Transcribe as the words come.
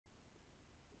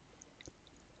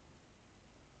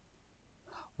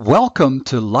Welcome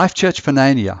to LifeChurch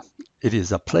Panania. It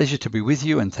is a pleasure to be with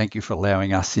you, and thank you for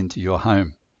allowing us into your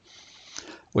home.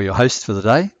 We're your hosts for the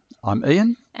day. I'm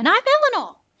Ian. And I'm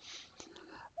Eleanor.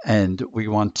 And we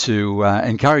want to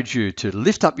encourage you to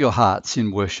lift up your hearts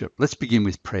in worship. Let's begin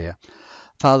with prayer.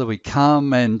 Father, we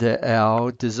come, and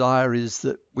our desire is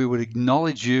that we would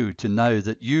acknowledge you, to know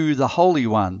that you, the Holy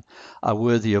One, are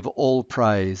worthy of all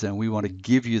praise, and we want to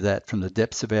give you that from the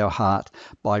depths of our heart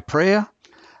by prayer,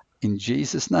 in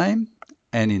Jesus' name,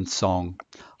 and in song.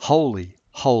 Holy,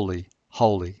 holy,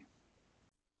 holy.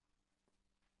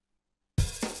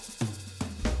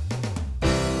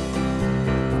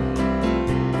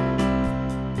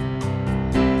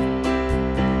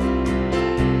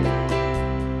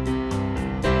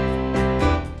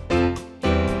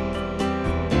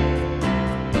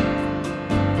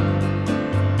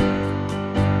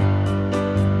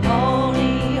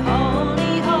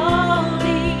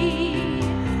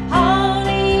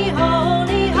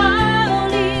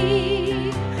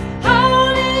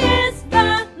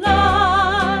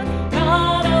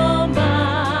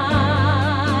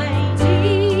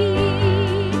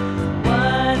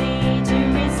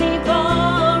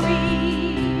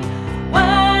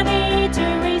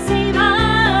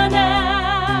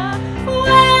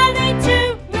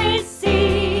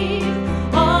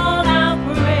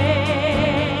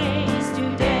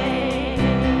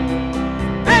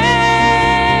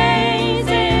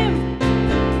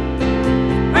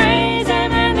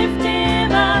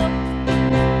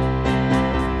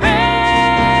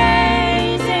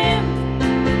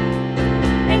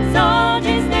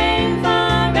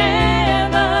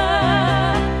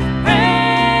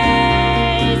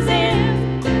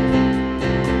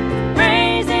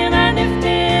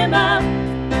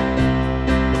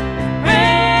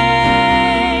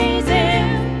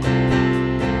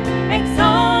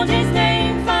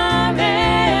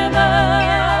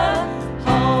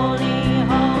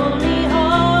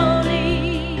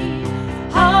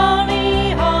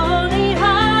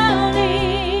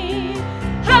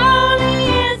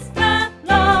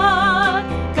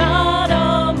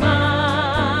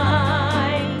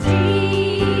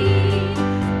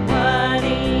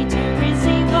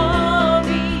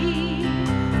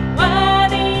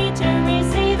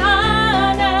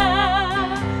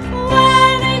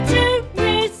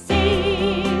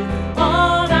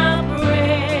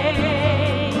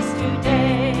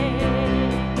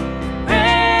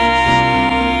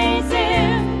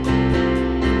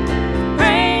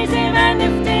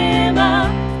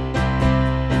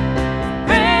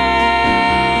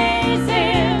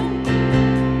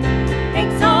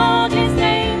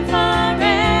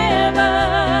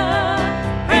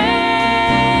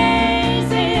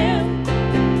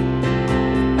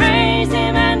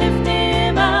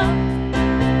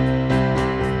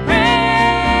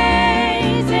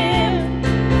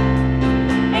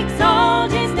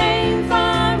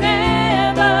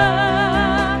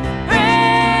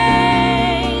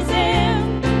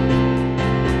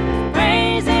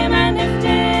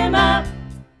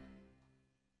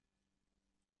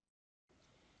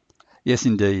 Yes,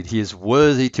 indeed, he is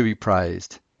worthy to be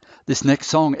praised. This next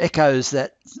song echoes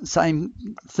that same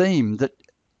theme, that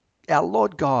our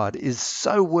Lord God is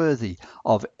so worthy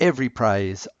of every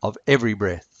praise, of every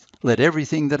breath. Let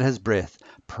everything that has breath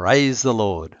praise the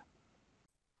Lord.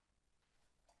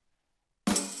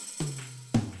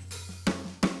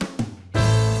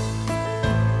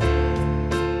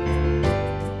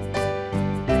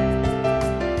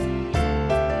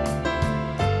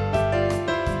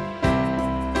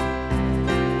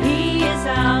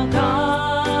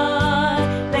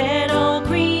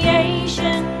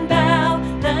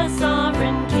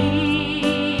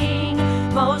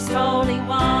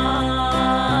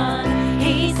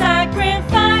 He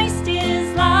sacrificed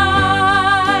his life.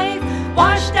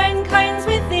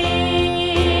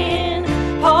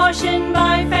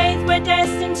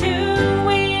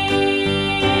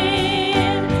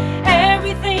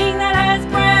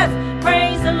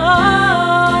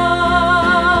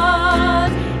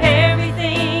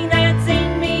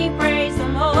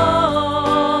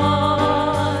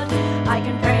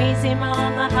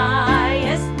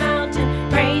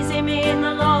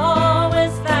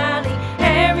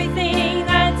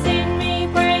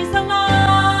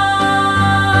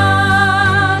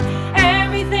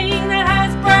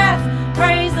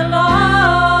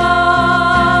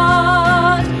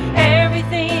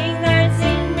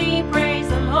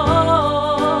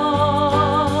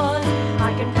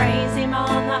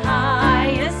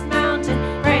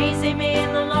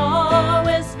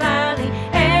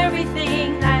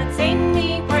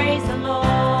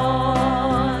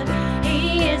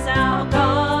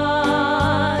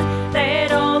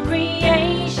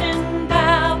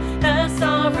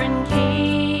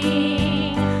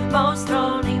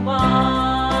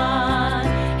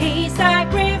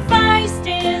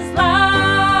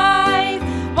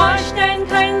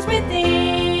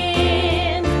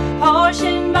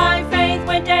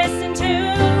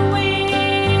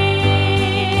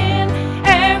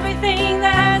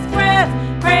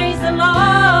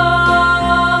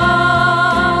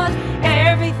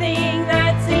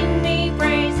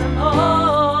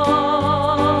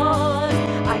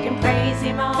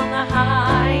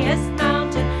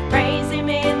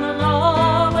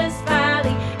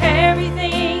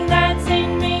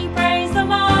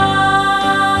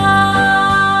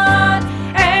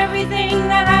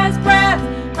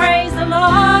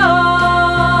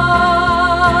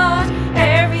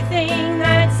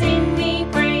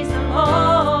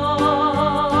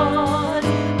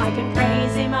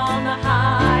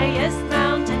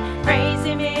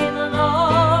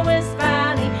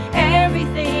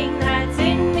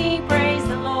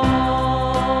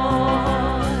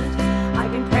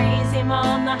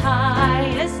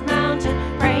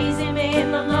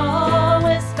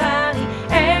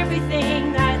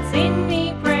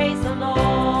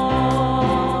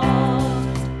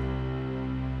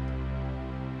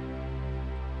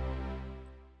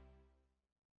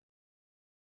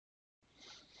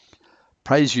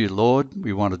 praise you, Lord.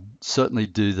 We want to certainly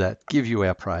do that, give you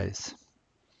our praise.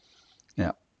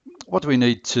 Now, what do we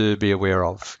need to be aware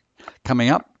of? Coming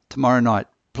up tomorrow night,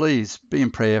 please be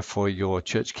in prayer for your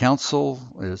church council.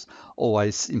 There's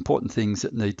always important things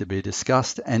that need to be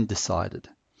discussed and decided.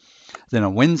 Then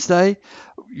on Wednesday,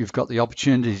 you've got the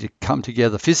opportunity to come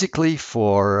together physically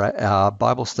for our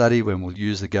Bible study when we'll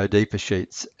use the Go Deeper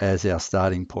sheets as our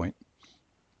starting point.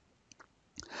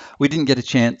 We didn't get a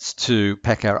chance to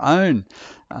pack our own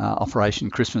Operation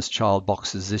Christmas Child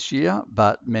boxes this year,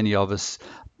 but many of us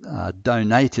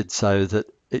donated so that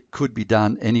it could be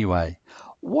done anyway.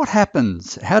 What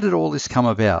happens? How did all this come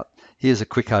about? Here's a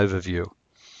quick overview.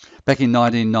 Back in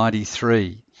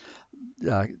 1993,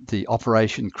 the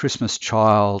Operation Christmas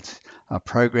Child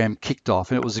program kicked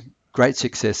off, and it was a great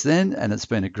success then, and it's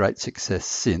been a great success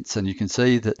since. And you can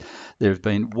see that there have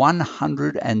been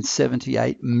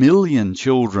 178 million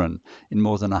children in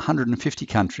more than 150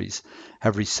 countries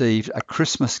have received a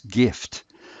Christmas gift.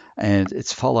 And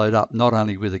it's followed up not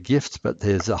only with a gift, but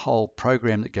there's a whole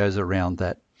program that goes around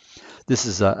that. This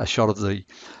is a shot of the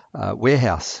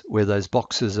warehouse where those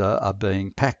boxes are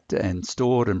being packed and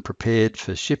stored and prepared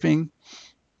for shipping.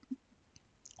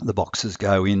 The boxes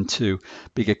go into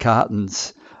bigger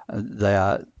cartons. They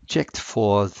are checked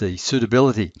for the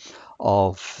suitability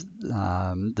of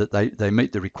that they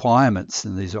meet the requirements,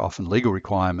 and these are often legal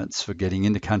requirements for getting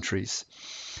into countries.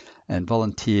 And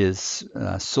volunteers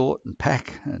sort and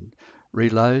pack and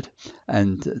reload,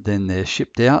 and then they're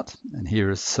shipped out. And here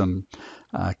are some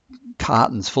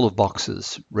cartons full of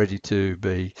boxes ready to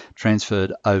be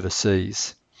transferred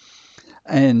overseas.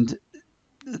 And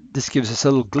this gives us a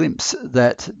little glimpse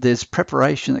that there's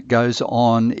preparation that goes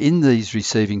on in these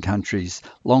receiving countries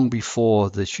long before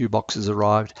the shoeboxes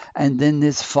arrived, and then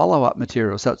there's follow-up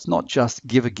material. So it's not just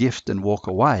give a gift and walk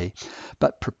away,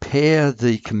 but prepare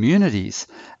the communities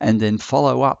and then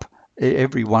follow up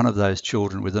every one of those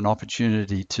children with an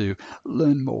opportunity to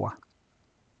learn more.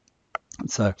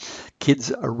 And so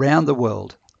kids around the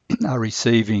world are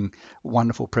receiving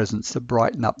wonderful presents to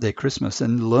brighten up their Christmas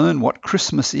and learn what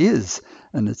Christmas is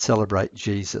and to celebrate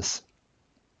Jesus.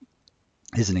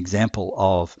 Here's an example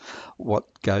of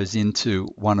what goes into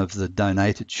one of the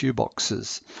donated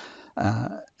shoeboxes.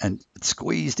 And it's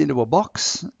squeezed into a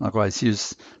box. Likewise,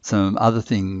 here's some other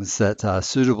things that are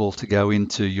suitable to go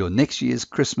into your next year's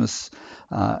Christmas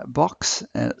box,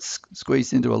 and it's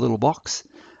squeezed into a little box.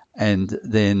 And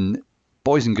then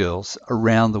boys and girls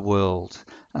around the world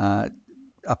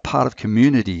are part of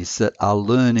communities that are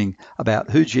learning about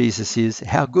who Jesus is,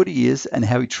 how good he is, and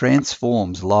how he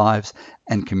transforms lives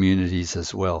and communities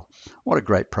as well. What a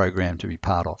great program to be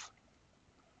part of.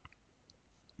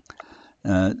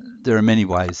 There are many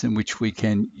ways in which we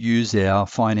can use our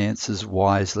finances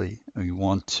wisely. We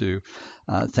want to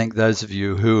thank those of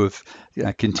you who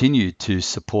have continued to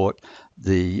support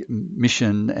the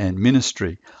mission and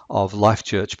ministry of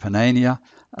LifeChurch Panania,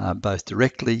 both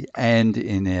directly and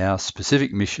in our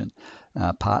specific mission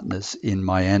partners in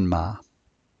Myanmar.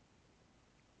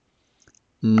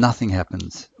 Nothing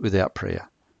happens without prayer.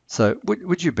 So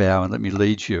would you bow and let me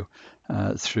lead you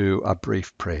through a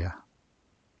brief prayer.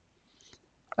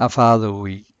 Our Father,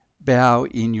 we bow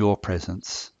in your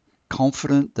presence,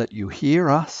 confident that you hear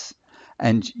us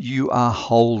and you are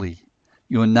holy.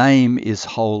 Your name is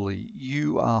holy.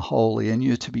 You are holy, and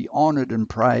you're to be honored and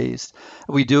praised.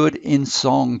 We do it in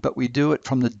song, but we do it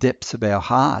from the depths of our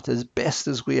heart as best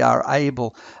as we are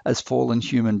able as fallen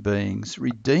human beings,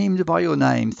 redeemed by your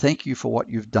name. Thank you for what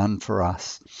you've done for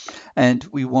us. And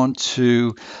we want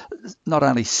to not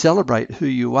only celebrate who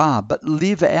you are, but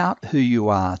live out who you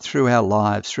are through our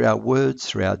lives, through our words,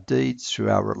 through our deeds, through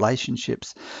our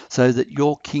relationships, so that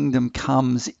your kingdom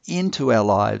comes into our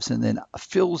lives and then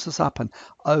fills us up and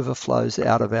overflows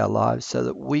out of our lives so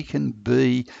that we can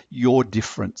be your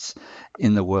difference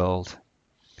in the world.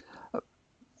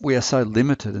 We are so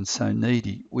limited and so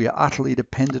needy. We are utterly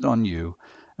dependent on you.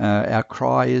 Our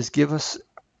cry is, give us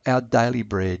our daily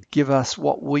bread. Give us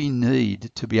what we need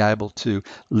to be able to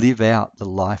live out the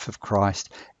life of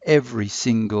Christ every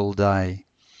single day.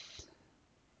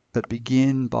 But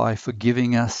begin by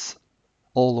forgiving us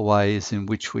all the ways in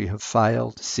which we have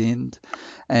failed, sinned,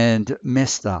 and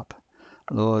messed up.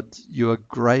 Lord, you are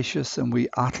gracious, and we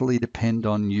utterly depend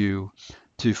on you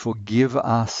to forgive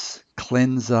us,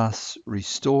 cleanse us,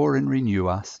 restore and renew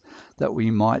us, that we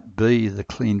might be the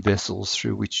clean vessels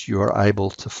through which you are able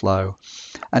to flow.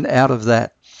 And out of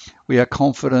that, We are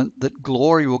confident that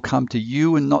glory will come to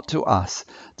you and not to us,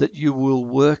 that you will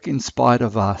work in spite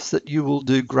of us, that you will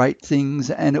do great things,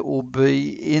 and it will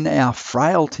be in our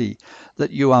frailty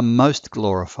that you are most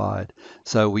glorified.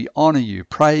 So we honor you,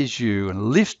 praise you,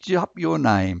 and lift up your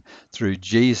name through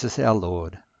Jesus our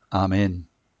Lord. Amen.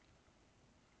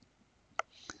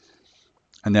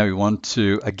 And now we want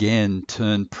to again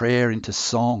turn prayer into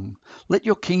song. Let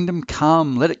your kingdom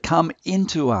come. Let it come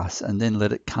into us, and then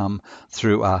let it come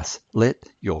through us. Let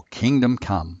your kingdom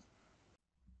come.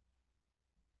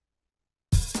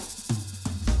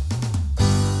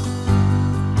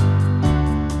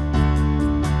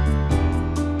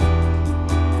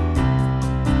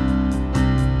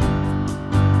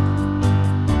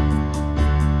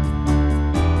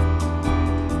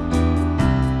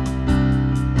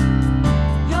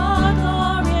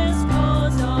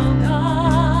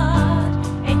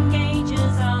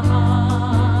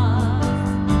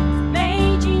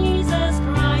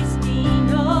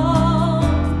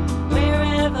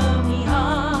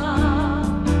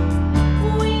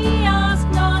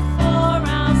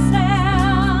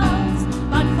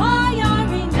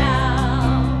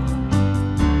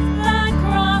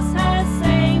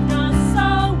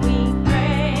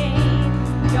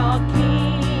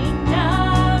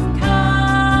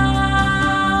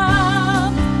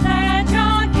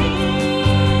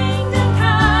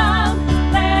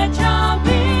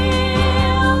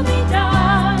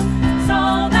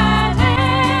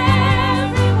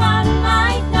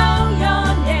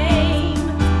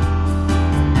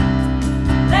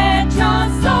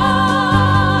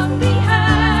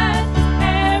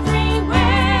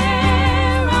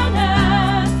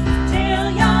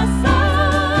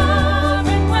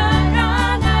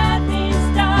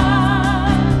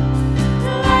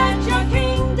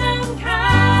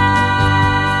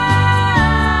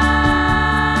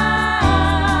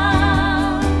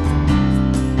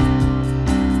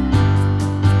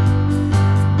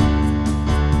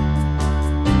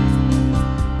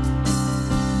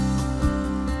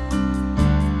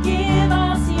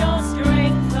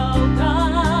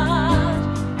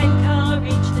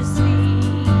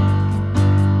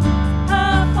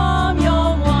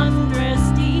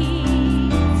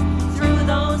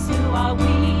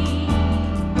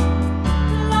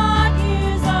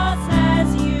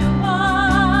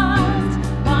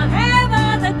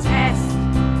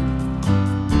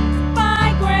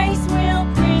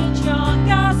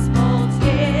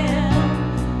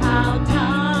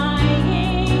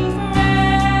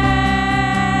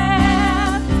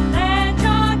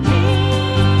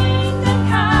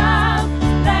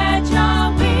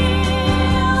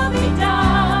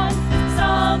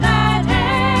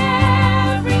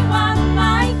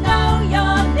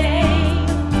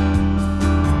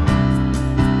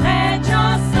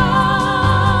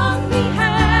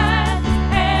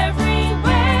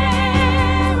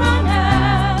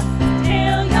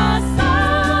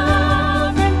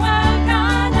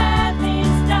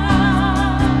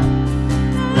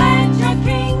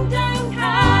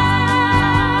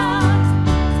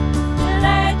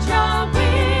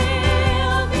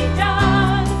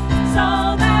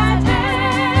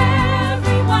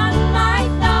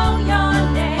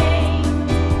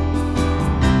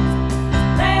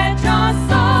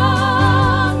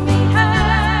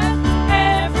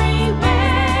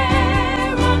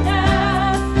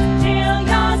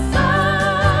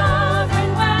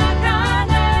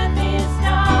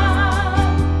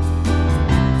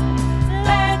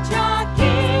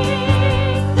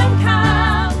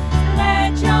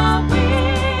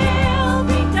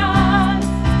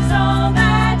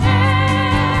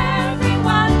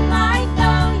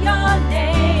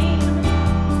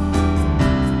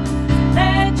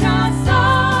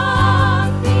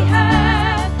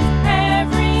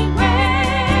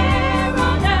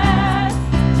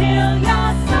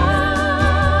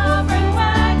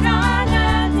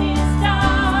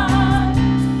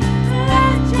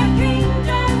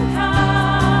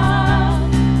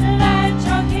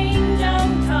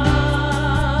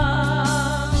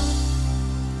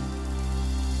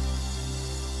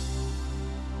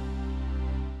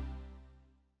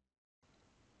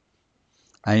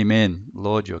 Amen.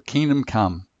 Lord, your kingdom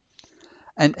come.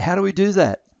 And how do we do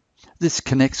that? This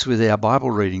connects with our Bible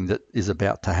reading that is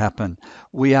about to happen.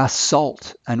 We are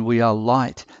salt and we are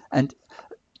light, and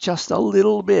just a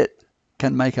little bit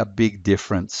can make a big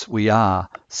difference. We are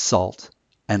salt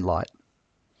and light.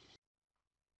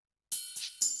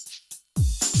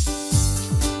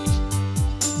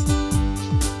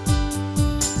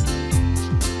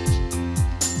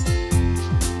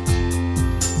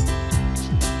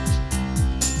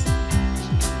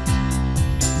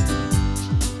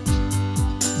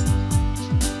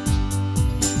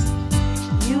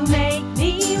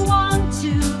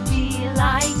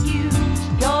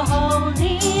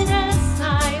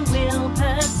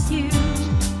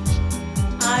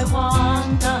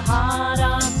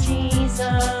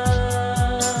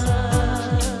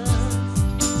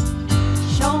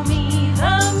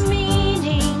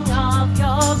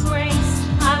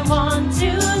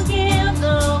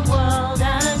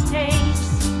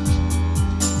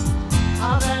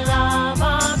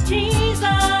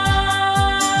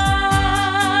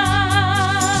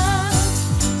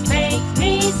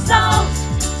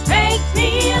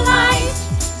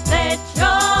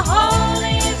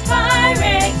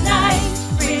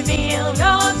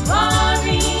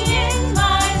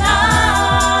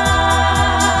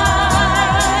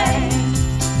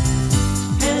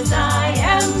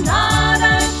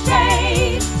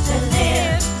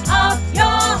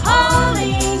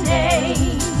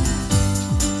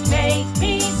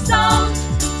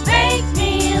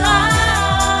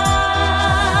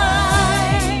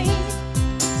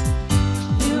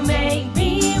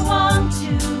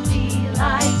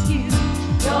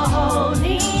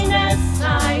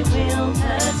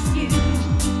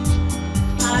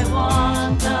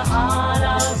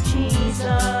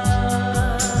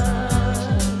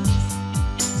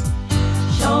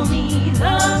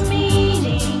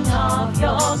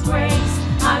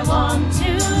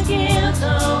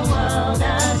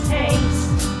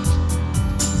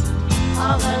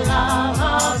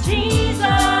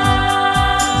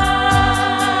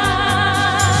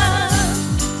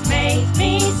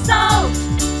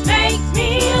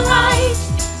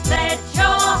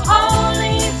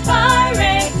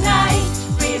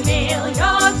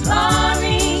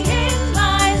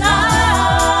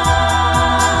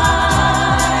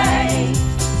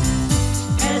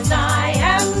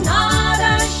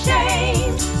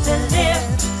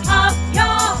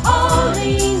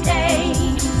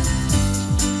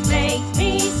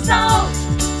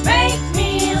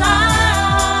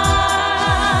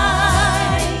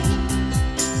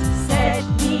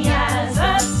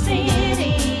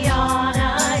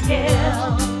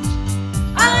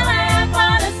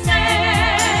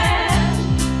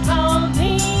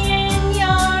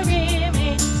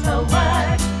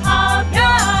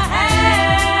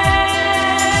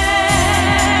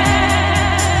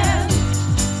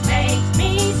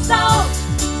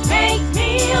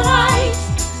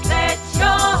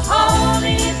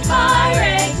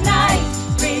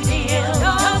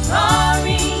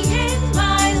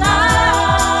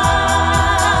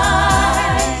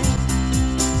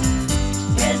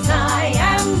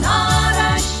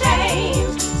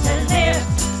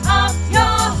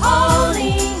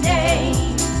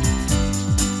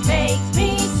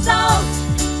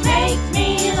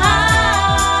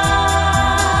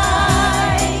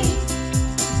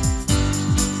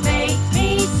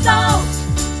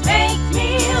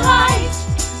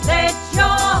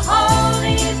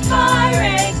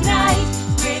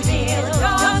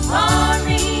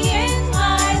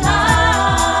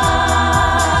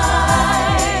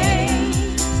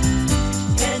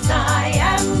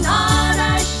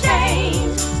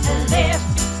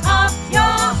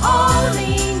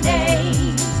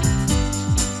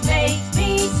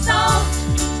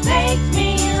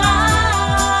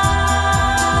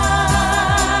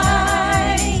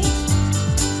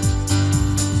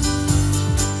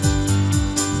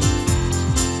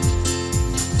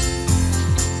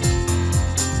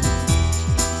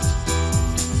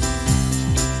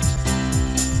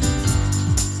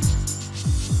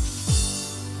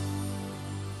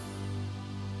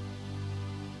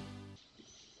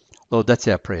 Lord, that's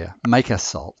our prayer. Make us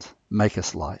salt, make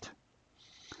us light.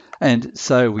 And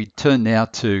so we turn now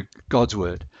to God's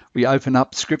word. We open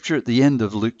up scripture at the end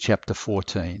of Luke chapter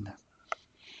 14.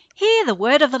 Hear the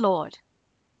word of the Lord.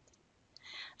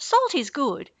 Salt is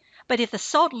good, but if the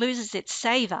salt loses its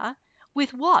savour,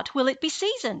 with what will it be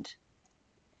seasoned?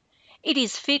 It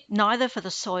is fit neither for the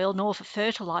soil nor for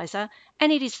fertilizer,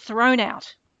 and it is thrown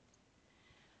out.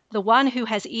 The one who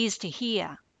has ears to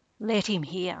hear, let him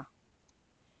hear.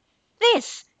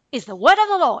 This is the word of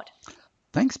the Lord.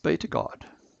 Thanks be to God.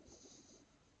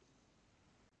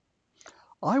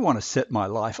 I want to set my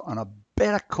life on a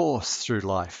better course through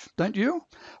life, don't you?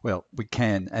 Well, we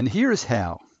can, and here is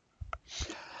how.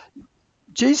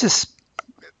 Jesus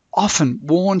often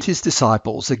warned his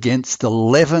disciples against the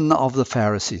leaven of the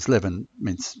Pharisees. Leaven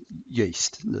means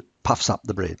yeast that puffs up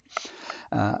the bread.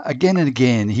 Again and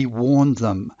again, he warned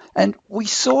them, and we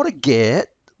sort of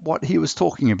get what he was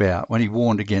talking about when he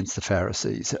warned against the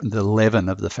Pharisees, the leaven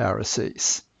of the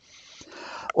Pharisees.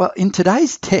 Well, in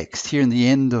today's text here in the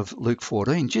end of Luke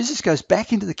 14, Jesus goes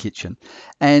back into the kitchen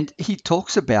and he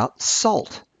talks about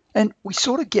salt. And we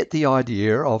sort of get the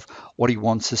idea of what he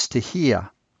wants us to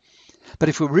hear. But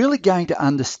if we're really going to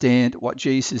understand what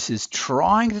Jesus is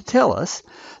trying to tell us,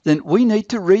 then we need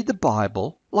to read the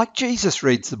Bible like Jesus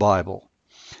reads the Bible.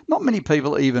 Not many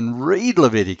people even read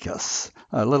Leviticus,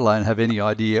 let alone have any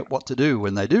idea what to do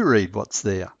when they do read what's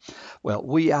there. Well,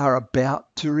 we are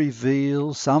about to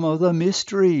reveal some of the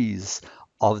mysteries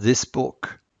of this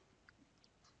book.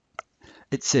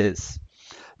 It says,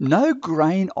 "No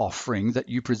grain offering that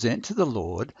you present to the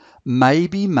Lord may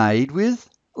be made with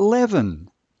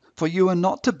leaven, for you are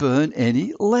not to burn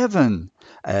any leaven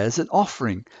as an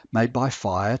offering made by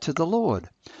fire to the Lord."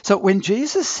 So when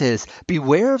Jesus says,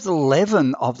 beware of the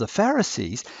leaven of the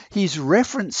Pharisees, he's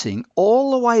referencing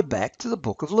all the way back to the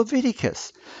book of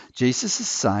Leviticus. Jesus is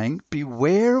saying,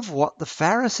 beware of what the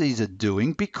Pharisees are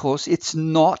doing because it's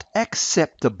not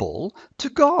acceptable to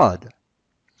God.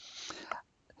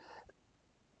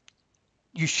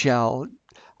 You shall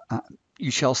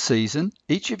season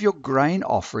each of your grain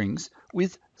offerings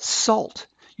with salt.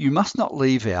 You must not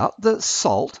leave out the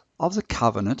salt of the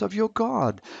covenant of your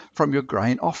God from your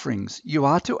grain offerings. You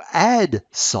are to add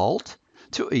salt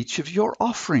to each of your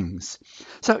offerings.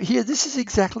 So here, this is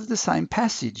exactly the same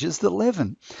passage as the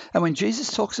leaven. And when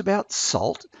Jesus talks about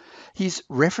salt, he's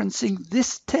referencing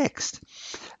this text.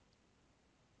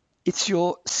 It's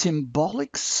your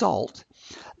symbolic salt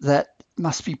that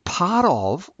must be part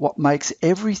of what makes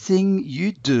everything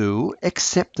you do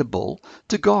acceptable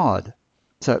to God.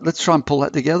 So let's try and pull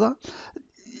that together.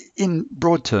 In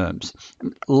broad terms,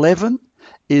 leaven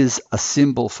is a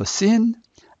symbol for sin,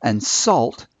 and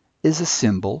salt is a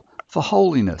symbol for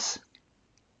holiness.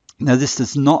 Now, this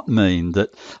does not mean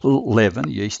that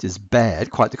leaven, yeast, is bad.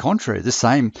 Quite the contrary. The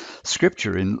same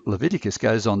scripture in Leviticus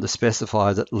goes on to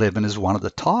specify that leaven is one of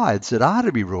the tithes that are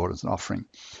to be brought as an offering.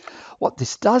 What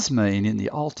this does mean in the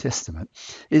Old Testament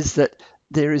is that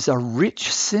there is a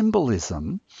rich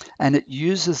symbolism, and it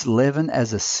uses leaven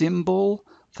as a symbol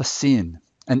for sin.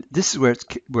 And this is where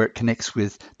it connects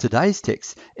with today's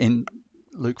text in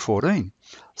Luke 14.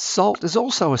 Salt is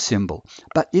also a symbol,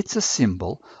 but it's a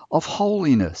symbol of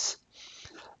holiness.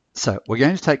 So we're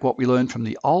going to take what we learned from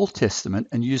the Old Testament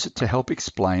and use it to help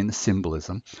explain the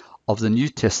symbolism of the New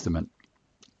Testament.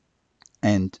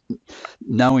 And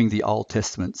knowing the Old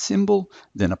Testament symbol,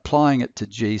 then applying it to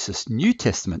Jesus' New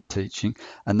Testament teaching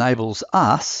enables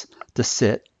us to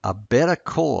set a better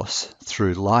course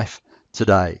through life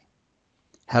today.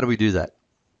 How do we do that?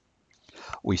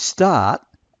 We start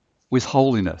with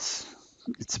holiness.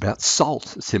 It's about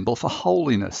salt, a symbol for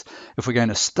holiness. If we're going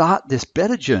to start this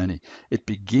better journey, it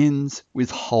begins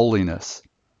with holiness.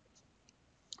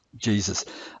 Jesus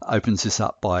opens this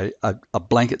up by a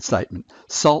blanket statement.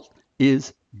 Salt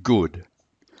is good.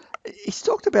 He's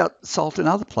talked about salt in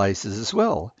other places as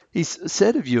well. He's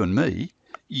said of you and me,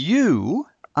 you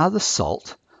are the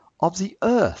salt of the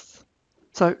earth.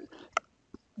 So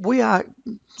we are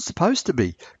supposed to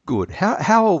be good.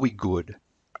 How are we good?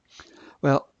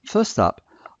 Well, first up,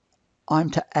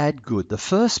 I'm to add good. The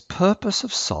first purpose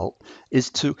of salt is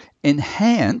to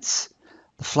enhance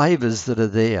the flavors that are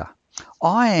there.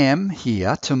 I am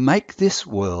here to make this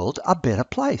world a better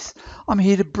place. I'm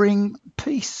here to bring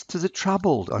peace to the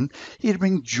troubled. I'm here to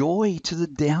bring joy to the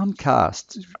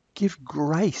downcast, to give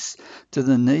grace to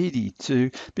the needy,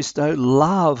 to bestow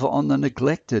love on the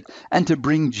neglected, and to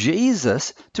bring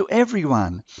Jesus to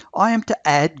everyone. I am to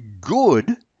add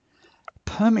good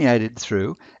permeated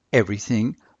through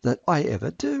everything that I ever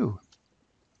do.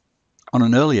 On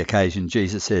an early occasion,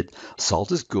 Jesus said,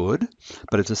 salt is good,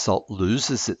 but if the salt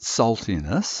loses its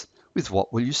saltiness, With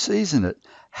what will you season it?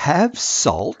 Have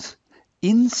salt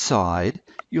inside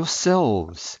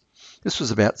yourselves. This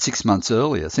was about 6 months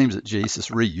earlier. It seems that Jesus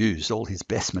reused all his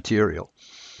best material.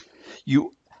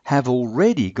 You have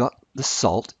already got the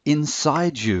salt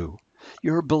inside you.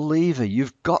 You're a believer.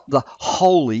 You've got the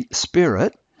Holy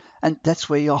Spirit, and that's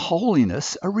where your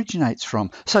holiness originates from.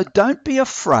 So don't be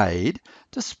afraid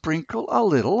to sprinkle a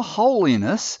little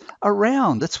holiness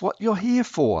around. That's what you're here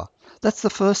for. That's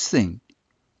the first thing.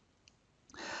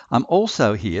 I'm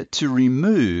also here to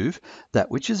remove that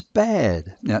which is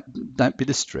bad. Now, don't be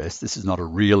distressed. This is not a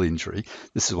real injury.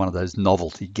 This is one of those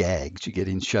novelty gags you get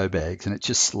in show bags, and it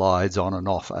just slides on and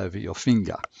off over your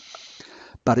finger.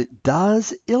 But it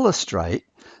does illustrate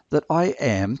that I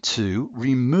am to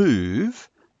remove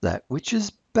that which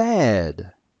is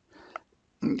bad.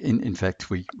 In fact,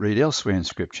 we read elsewhere in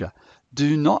Scripture,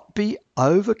 do not be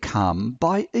overcome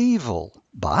by evil,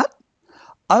 but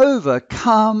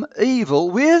overcome evil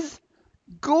with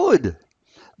good.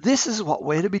 This is what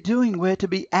we're to be doing. We're to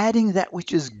be adding that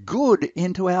which is good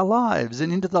into our lives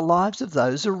and into the lives of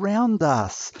those around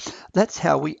us. That's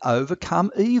how we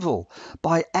overcome evil,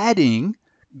 by adding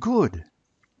good.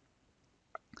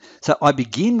 So I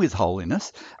begin with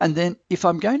holiness, and then if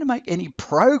I'm going to make any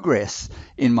progress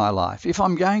in my life, if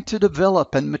I'm going to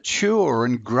develop and mature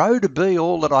and grow to be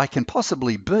all that I can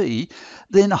possibly be,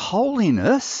 then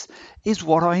holiness is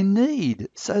what I need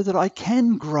so that I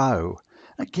can grow.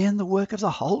 Again, the work of the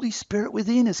Holy Spirit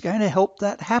within is going to help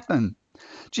that happen.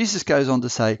 Jesus goes on to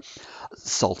say,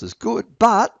 salt is good,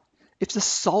 but if the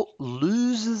salt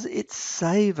loses its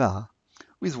savour,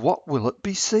 with what will it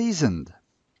be seasoned?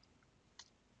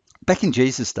 Back in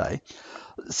Jesus' day,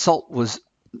 salt was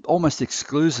almost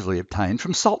exclusively obtained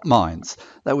from salt mines.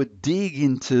 They would dig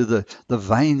into the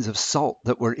veins of salt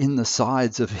that were in the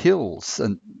sides of hills,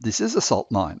 and this is a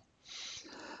salt mine.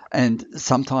 And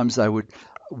sometimes they would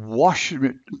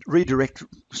redirect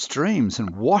streams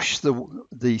and wash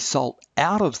the salt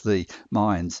out of the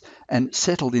mines and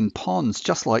settled in ponds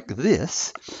just like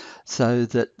this, so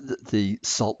that the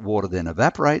salt water then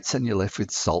evaporates and you're left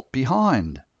with salt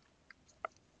behind.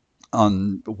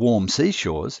 On warm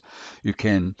seashores, you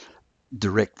can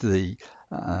direct the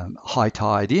high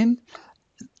tide in,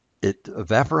 it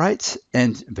evaporates,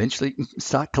 and eventually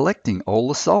start collecting all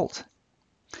the salt.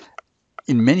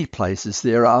 In many places,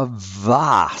 there are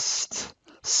vast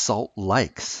salt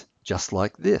lakes just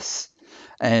like this,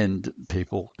 and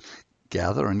people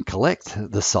gather and collect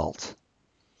the salt.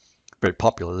 Very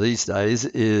popular these days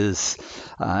is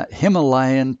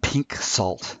Himalayan pink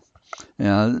salt.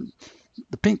 Now,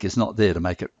 the pink is not there to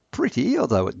make it pretty,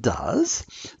 although it does.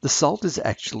 The salt is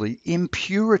actually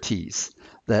impurities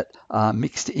that are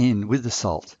mixed in with the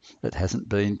salt that hasn't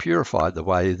been purified the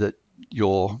way that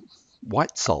your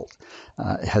white salt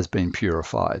has been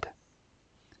purified.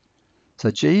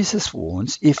 So Jesus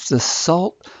warns, if the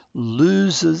salt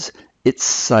loses its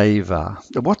savour,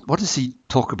 what does he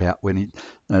talk about when he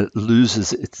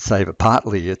loses its savour?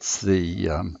 Partly it's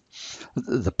the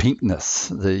pinkness,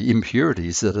 the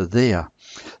impurities that are there.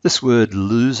 This word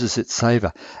loses its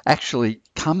savour actually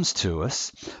comes to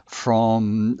us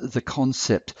from the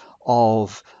concept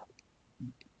of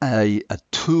a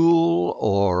tool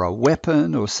or a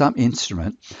weapon or some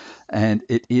instrument, and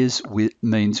it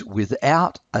means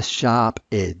without a sharp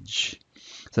edge.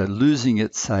 So losing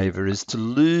its savour is to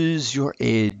lose your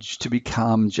edge, to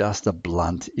become just a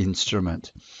blunt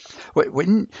instrument.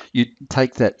 When you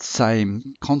take that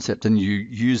same concept and you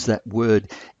use that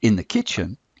word in the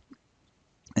kitchen,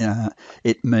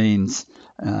 it means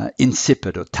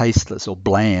insipid or tasteless or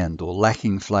bland or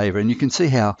lacking flavour. And you can see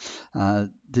how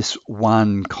this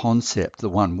one concept, the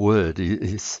one word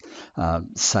is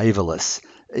savourless,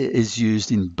 is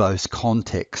used in both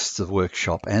contexts of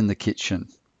workshop and the kitchen.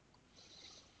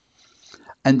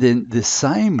 And then the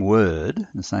same word,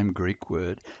 the same Greek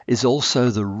word, is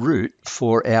also the root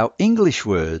for our English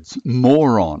words,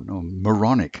 moron or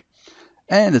moronic.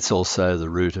 And it's also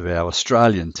the root of our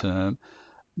Australian term,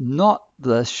 not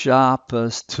the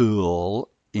sharpest tool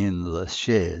in the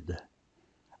shed.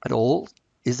 It all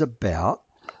is about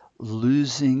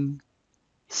losing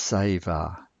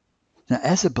savour. Now,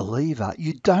 as a believer,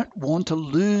 you don't want to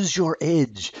lose your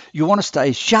edge. You want to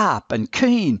stay sharp and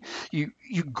keen. You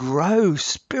grow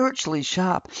spiritually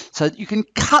sharp so that you can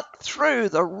cut through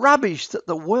the rubbish that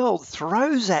the world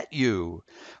throws at you.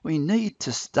 We need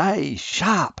to stay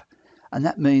sharp, and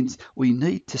that means we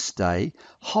need to stay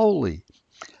holy.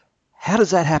 How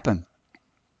does that happen?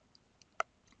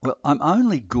 Well, I'm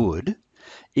only good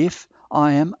if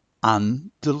I am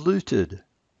undiluted.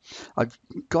 I've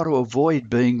got to avoid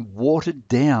being watered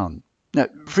down. Now,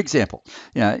 for example,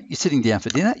 you're sitting down for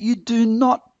dinner. You do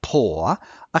not pour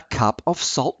a cup of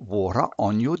salt water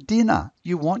on your dinner.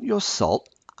 You want your salt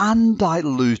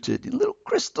undiluted in little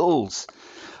crystals.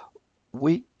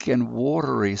 Weak and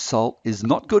watery salt is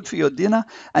not good for your dinner.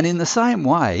 And in the same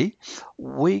way,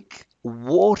 weak,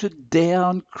 watered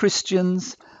down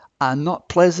Christians are not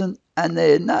pleasant and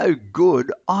they're no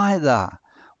good either.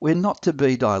 We're not to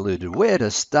be diluted. We're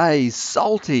to stay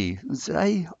salty,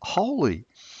 stay holy.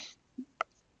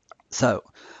 So,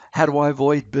 how do I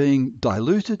avoid being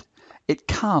diluted? It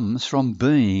comes from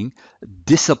being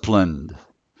disciplined.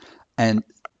 And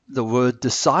the word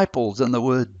disciples and the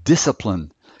word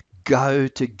discipline go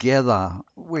together.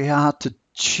 We are to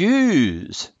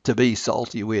choose to be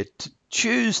salty. We're to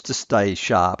choose to stay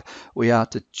sharp. We are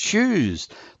to choose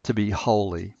to be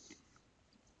holy.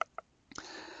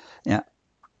 Now,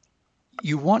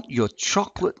 you want your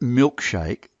chocolate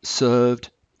milkshake served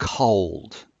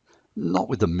cold, not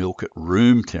with the milk at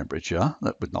room temperature.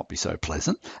 That would not be so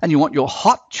pleasant. And you want your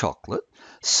hot chocolate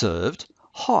served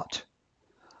hot.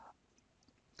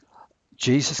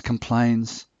 Jesus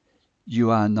complains,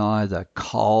 you are neither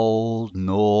cold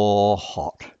nor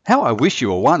hot. How I wish you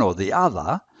were one or the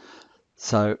other.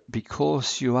 So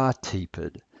because you are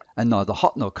tepid and neither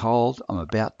hot nor cold, I'm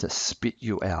about to spit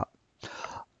you out.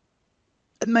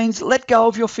 It means let go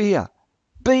of your fear.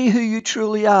 Be who you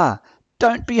truly are.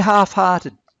 Don't be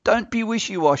half-hearted. Don't be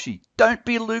wishy-washy. Don't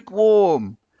be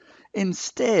lukewarm.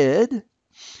 Instead,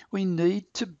 we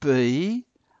need to be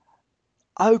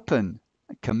open,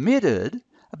 committed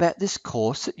about this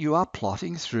course that you are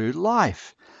plotting through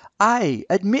life.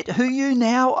 Admit who you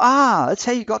now are. That's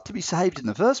how you got to be saved in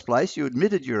the first place. You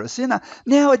admitted you're a sinner.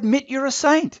 Now admit you're a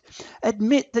saint.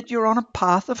 Admit that you're on a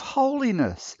path of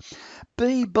holiness.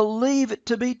 Believe it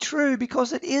to be true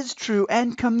because it is true,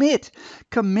 and commit.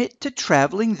 Commit to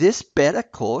traveling this better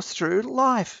course through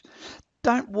life.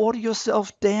 Don't water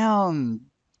yourself down.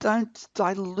 Don't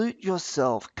dilute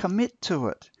yourself. Commit to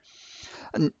it.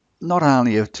 And not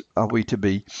only are we to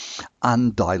be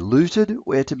undiluted,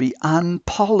 we're to be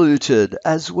unpolluted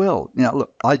as well. Now,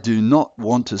 look, I do not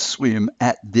want to swim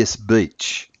at this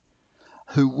beach.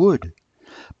 Who would?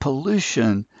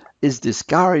 Pollution is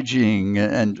discouraging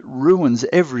and ruins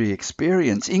every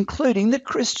experience, including the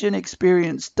Christian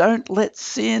experience. Don't let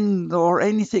sin or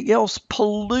anything else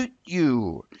pollute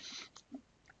you.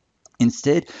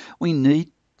 Instead, we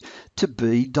need to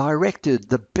be directed.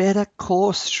 The better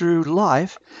course through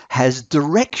life has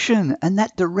direction, and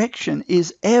that direction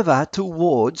is ever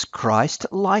towards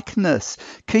Christ-likeness.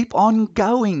 Keep on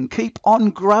going, keep on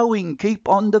growing, keep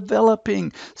on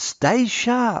developing, stay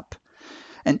sharp.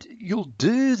 And you'll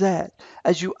do that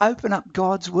as you open up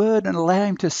God's word and allow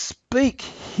him to speak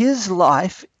his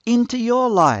life into your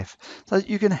life so that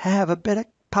you can have a better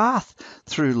path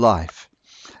through life.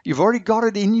 You've already got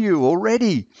it in you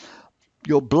already.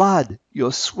 Your blood,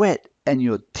 your sweat, and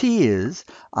your tears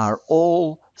are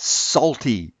all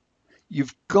salty.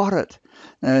 You've got it.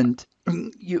 And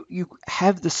you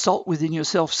have the salt within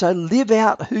yourself. So live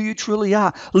out who you truly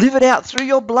are. Live it out through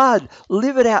your blood.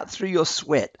 Live it out through your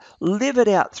sweat. Live it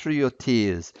out through your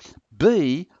tears.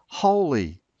 Be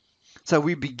holy. So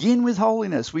we begin with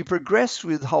holiness. We progress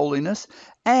with holiness.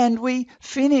 And we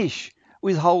finish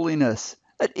with holiness.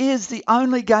 It is the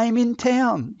only game in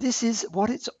town. This is what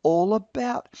it's all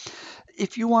about.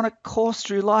 If you want a course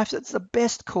through life that's the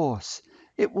best course,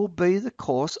 it will be the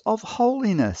course of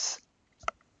holiness.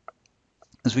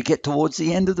 As we get towards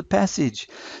the end of the passage,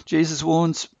 Jesus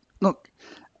warns, look,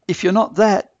 if you're not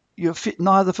that, you're fit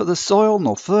neither for the soil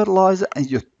nor fertilizer, and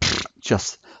you're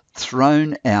just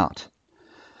thrown out.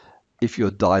 If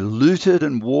you're diluted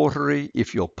and watery,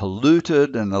 if you're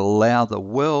polluted and allow the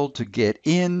world to get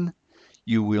in,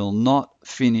 you will not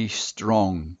finish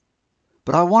strong.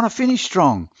 But I want to finish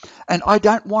strong, and I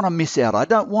don't want to miss out. I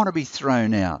don't want to be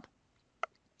thrown out.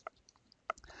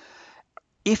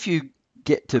 If you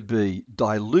get to be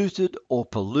diluted or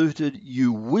polluted,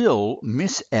 you will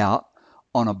miss out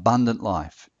on abundant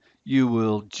life. You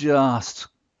will just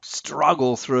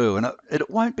struggle through, and it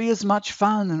won't be as much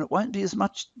fun, and it won't be as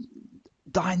much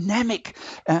dynamic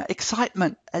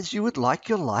excitement as you would like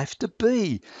your life to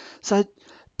be. So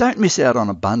don't miss out on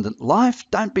abundant life.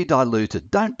 Don't be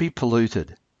diluted. Don't be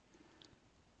polluted.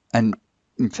 And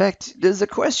in fact, there's a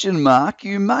question mark.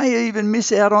 You may even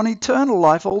miss out on eternal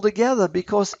life altogether,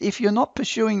 because if you're not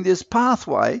pursuing this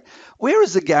pathway, where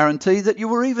is the guarantee that you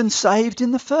were even saved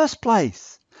in the first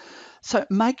place? So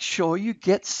make sure you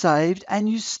get saved and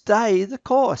you stay the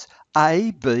course.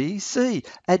 A, B, C.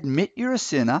 Admit you're a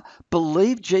sinner.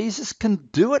 Believe Jesus can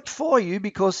do it for you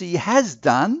because he has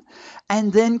done.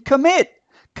 And then commit.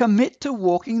 Commit to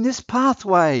walking this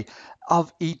pathway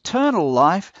of eternal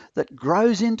life that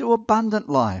grows into abundant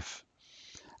life.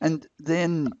 And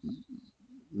then,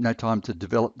 no time to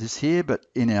develop this here, but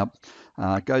in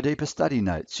our Go Deeper study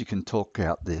notes, you can talk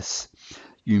out this.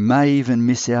 You may even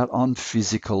miss out on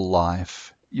physical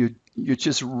life. You're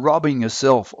just robbing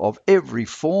yourself of every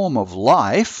form of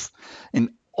life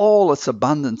in all its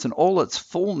abundance and all its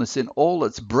fullness, in all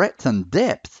its breadth and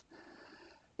depth.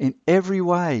 In every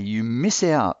way, you miss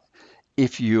out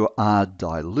if you are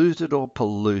diluted or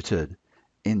polluted.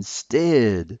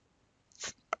 Instead,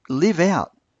 live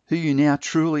out who you now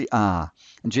truly are.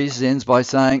 And Jesus ends by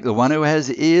saying, the one who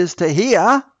has ears to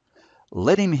hear,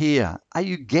 let him hear. Are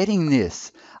you getting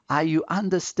this? Are you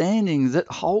understanding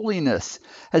that holiness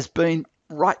has been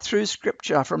right through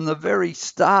Scripture from the very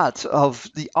start of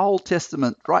the Old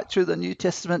Testament, right through the New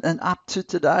Testament and up to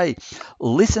today?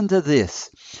 Listen to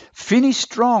this. Finish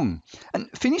strong, and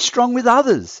finish strong with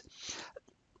others.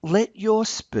 Let your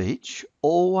speech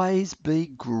always be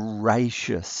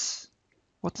gracious.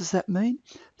 What does that mean?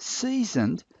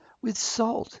 Seasoned with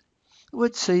salt. The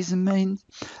word seasoned means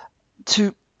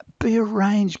to be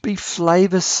arranged, be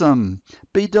flavoursome,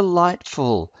 be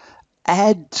delightful.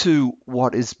 Add to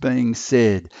what is being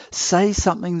said. Say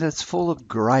something that's full of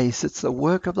grace. It's the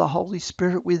work of the Holy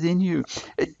Spirit within you.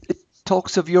 It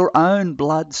talks of your own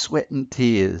blood, sweat and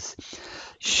tears.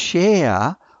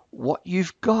 Share what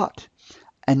you've got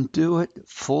and do it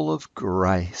full of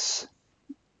grace.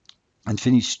 And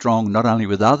finish strong not only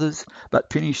with others,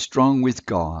 but finish strong with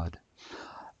God.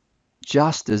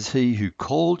 Just as he who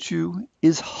called you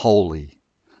is holy.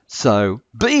 So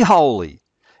be holy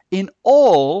in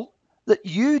all that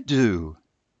you do,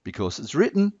 because it's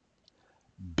written,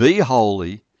 be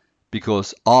holy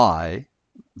because I,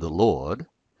 the Lord,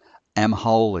 am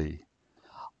holy.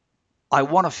 I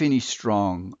want to finish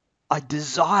strong. I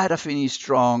desire to finish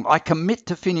strong. I commit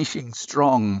to finishing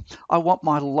strong. I want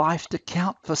my life to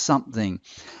count for something.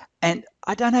 And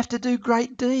I don't have to do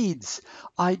great deeds.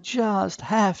 I just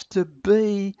have to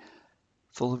be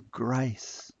full of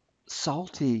grace,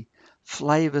 salty,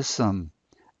 flavoursome,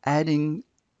 adding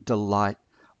delight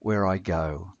where I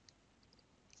go.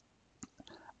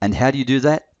 And how do you do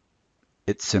that?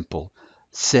 It's simple.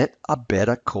 Set a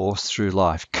better course through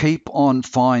life. Keep on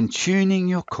fine-tuning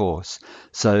your course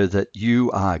so that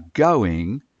you are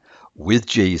going with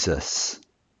Jesus.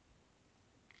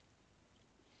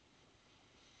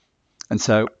 And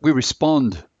so we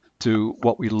respond to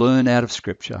what we learn out of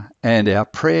Scripture. And our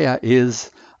prayer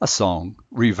is a song,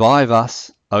 Revive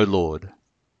Us, O Lord.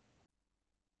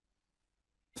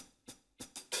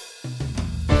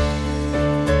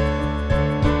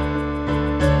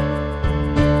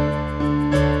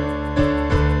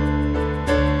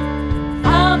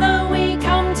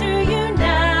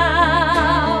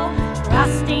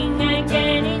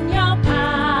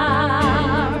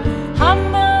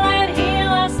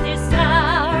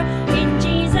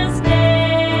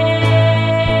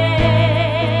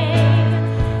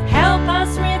 Help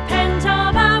us repent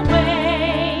of our ways.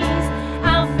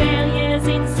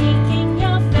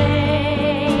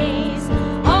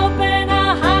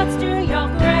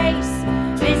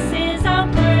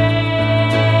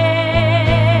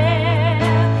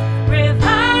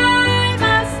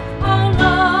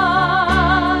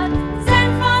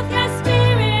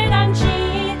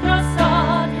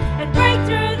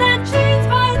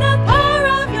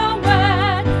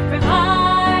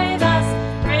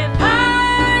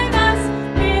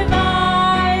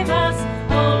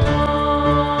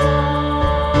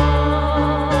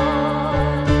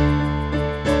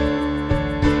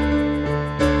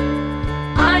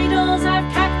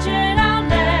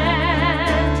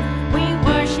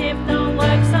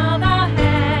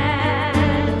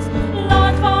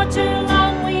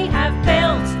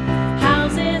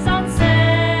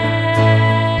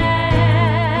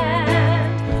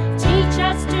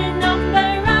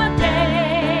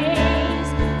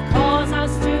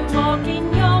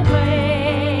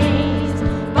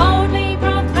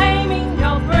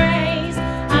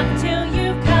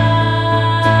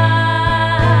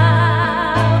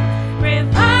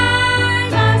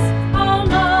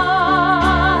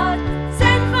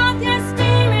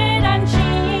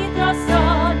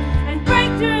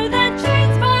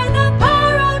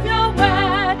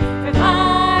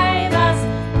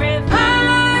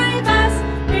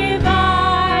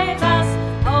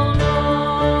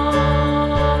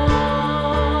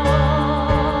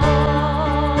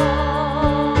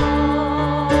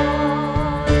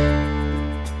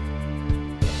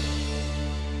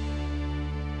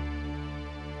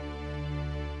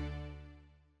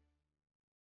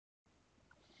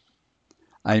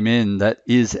 Amen. That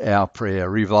is our prayer.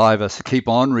 Revive us. Keep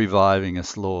on reviving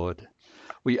us, Lord.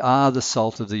 We are the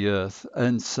salt of the earth,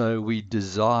 and so we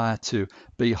desire to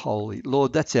be holy.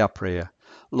 Lord, that's our prayer.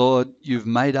 Lord, you've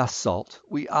made us salt.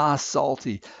 We are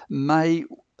salty. May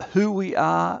who we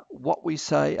are, what we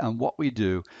say, and what we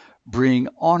do bring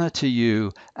honor to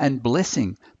you and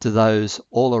blessing to those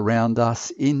all around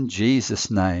us in Jesus'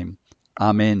 name.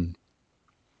 Amen.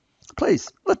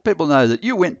 Please let people know that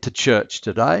you went to church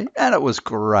today and it was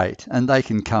great, and they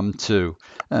can come too.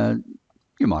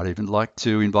 You might even like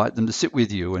to invite them to sit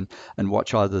with you and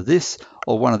watch either this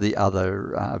or one of the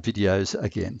other videos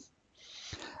again.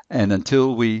 And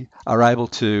until we are able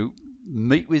to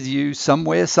meet with you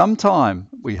somewhere, sometime,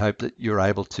 we hope that you're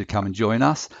able to come and join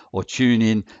us or tune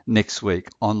in next week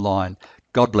online.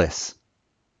 God bless.